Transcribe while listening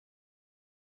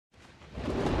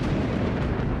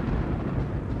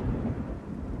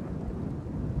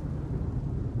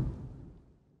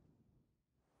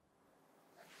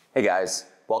Hey guys,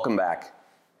 welcome back.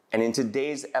 And in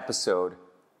today's episode,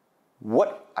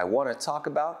 what I want to talk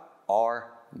about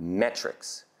are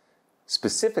metrics.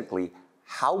 Specifically,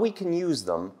 how we can use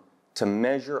them to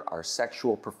measure our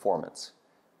sexual performance.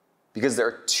 Because there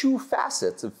are two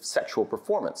facets of sexual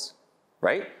performance,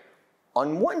 right?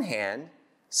 On one hand,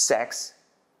 sex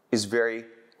is very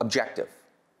objective,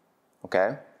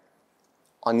 okay?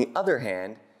 On the other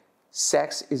hand,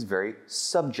 sex is very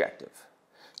subjective.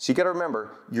 So you got to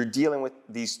remember, you're dealing with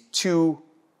these two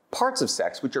parts of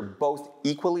sex, which are both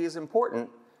equally as important,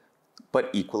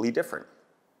 but equally different.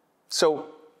 So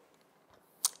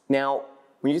now,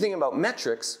 when you're thinking about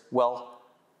metrics, well,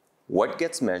 what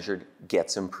gets measured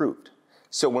gets improved.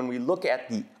 So when we look at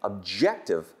the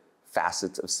objective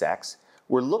facets of sex,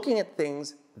 we're looking at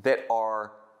things that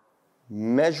are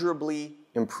measurably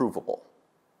improvable,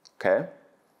 okay?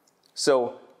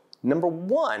 So number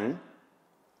one,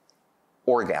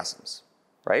 orgasms,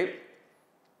 right?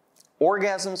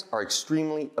 Orgasms are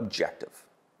extremely objective.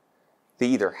 They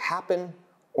either happen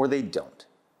or they don't.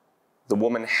 The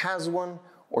woman has one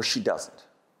or she doesn't,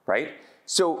 right?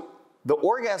 So the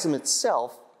orgasm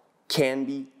itself can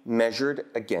be measured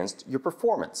against your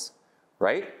performance,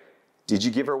 right? Did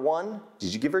you give her 1?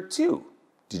 Did you give her 2?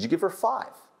 Did you give her 5?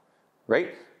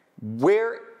 Right?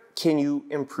 Where can you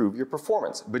improve your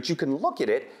performance? But you can look at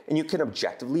it and you can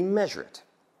objectively measure it.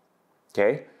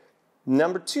 Okay?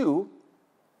 Number 2,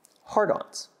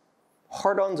 hard-ons.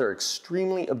 Hard-ons are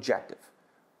extremely objective,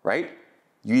 right?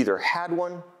 You either had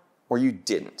one or you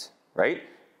didn't, right?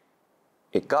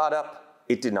 It got up,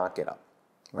 it did not get up,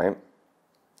 right?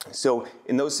 So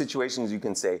in those situations, you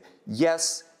can say,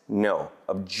 yes, no.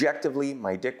 Objectively,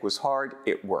 my dick was hard,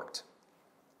 it worked,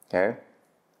 okay?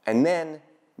 And then,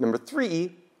 number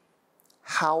 3,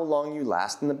 how long you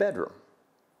last in the bedroom,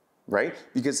 right?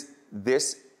 Because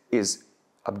this is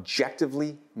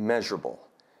objectively measurable.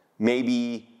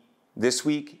 Maybe this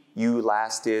week you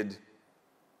lasted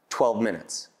 12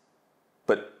 minutes,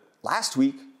 but last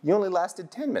week you only lasted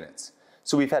 10 minutes.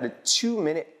 So we've had a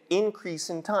 2-minute increase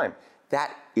in time.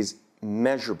 That is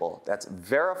measurable. That's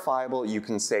verifiable. You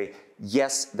can say,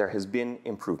 yes, there has been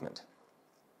improvement.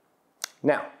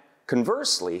 Now,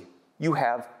 conversely, you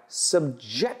have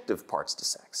subjective parts to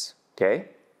sex, okay?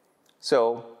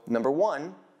 So, number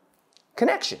 1,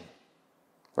 connection,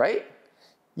 right?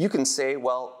 You can say,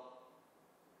 well,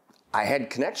 I had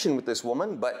connection with this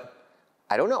woman, but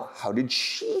I don't know, how did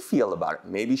she feel about it?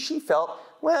 Maybe she felt,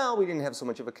 well, we didn't have so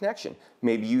much of a connection.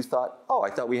 Maybe you thought, oh,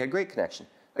 I thought we had great connection.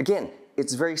 Again,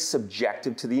 it's very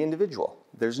subjective to the individual.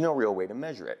 There's no real way to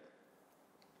measure it.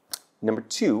 Number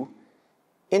 2,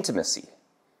 intimacy,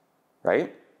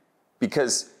 right?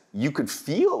 Because you could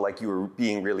feel like you were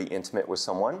being really intimate with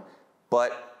someone,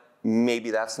 but maybe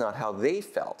that's not how they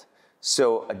felt.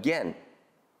 So again,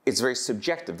 it's very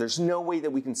subjective. There's no way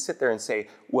that we can sit there and say,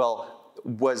 well,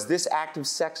 was this act of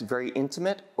sex very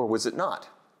intimate or was it not,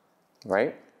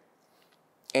 right?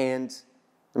 And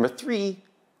number 3,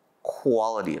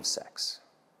 quality of sex.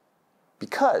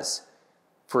 Because,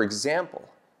 for example,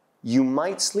 you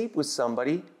might sleep with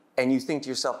somebody and you think to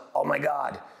yourself, oh my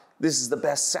God, this is the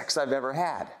best sex I've ever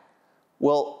had.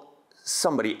 Well,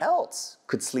 somebody else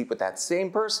could sleep with that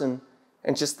same person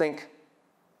and just think,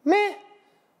 meh,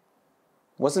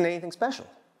 wasn't anything special,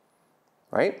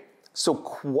 right? So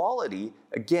quality,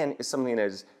 again, is something that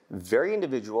is very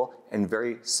individual and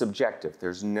very subjective.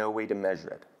 There's no way to measure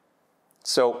it.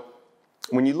 So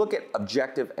when you look at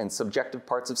objective and subjective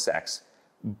parts of sex,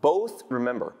 both,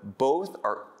 remember, both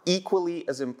are equally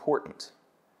as important.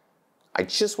 I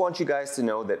just want you guys to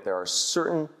know that there are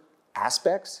certain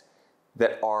aspects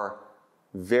that are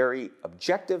very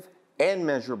objective and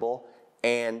measurable,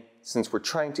 and since we're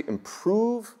trying to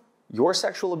improve your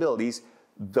sexual abilities,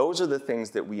 those are the things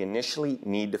that we initially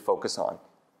need to focus on.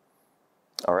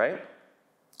 All right?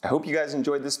 I hope you guys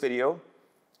enjoyed this video,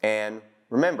 and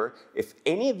remember, if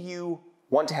any of you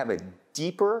want to have a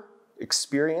deeper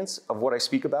experience of what I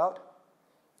speak about,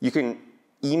 you can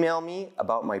email me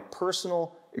about my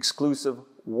personal exclusive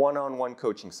one-on-one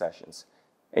coaching sessions.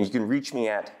 And you can reach me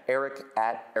at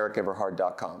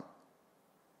eric@ericeverhard.com.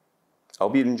 I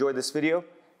hope you enjoyed this video.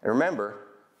 And remember,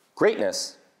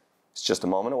 greatness is just a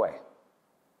moment away.